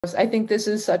I think this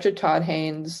is such a Todd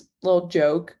Haynes little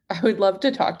joke. I would love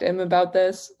to talk to him about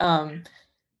this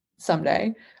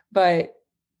someday. But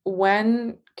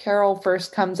when Carol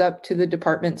first comes up to the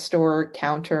department store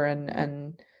counter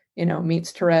and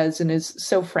meets Therese and is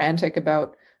so frantic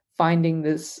about finding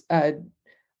this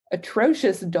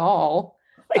atrocious doll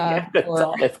Yeah, that's for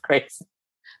all. That's crazy.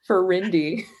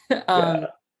 Rindy, Yeah.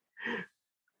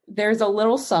 there's a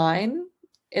little sign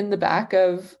in the back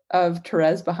of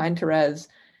Therese, behind Therese,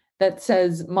 that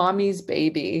says "Mommy's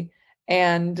baby."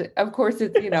 And of course,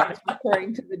 it's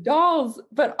referring to the dolls,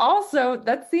 but also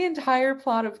that's the entire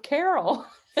plot of Carol.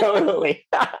 Totally.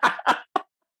 I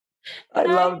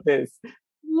And I love this.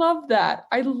 love that.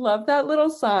 I love that little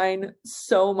sign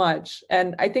so much.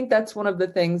 And I think that's one of the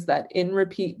things that in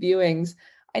repeat viewings,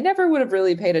 I never would have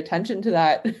really paid attention to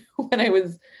that when I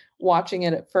was watching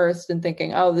it at first and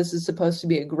thinking, oh, this is supposed to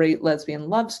be a great lesbian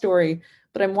love story.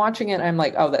 But I'm watching it, I'm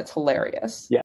like, oh, that's hilarious. Yeah.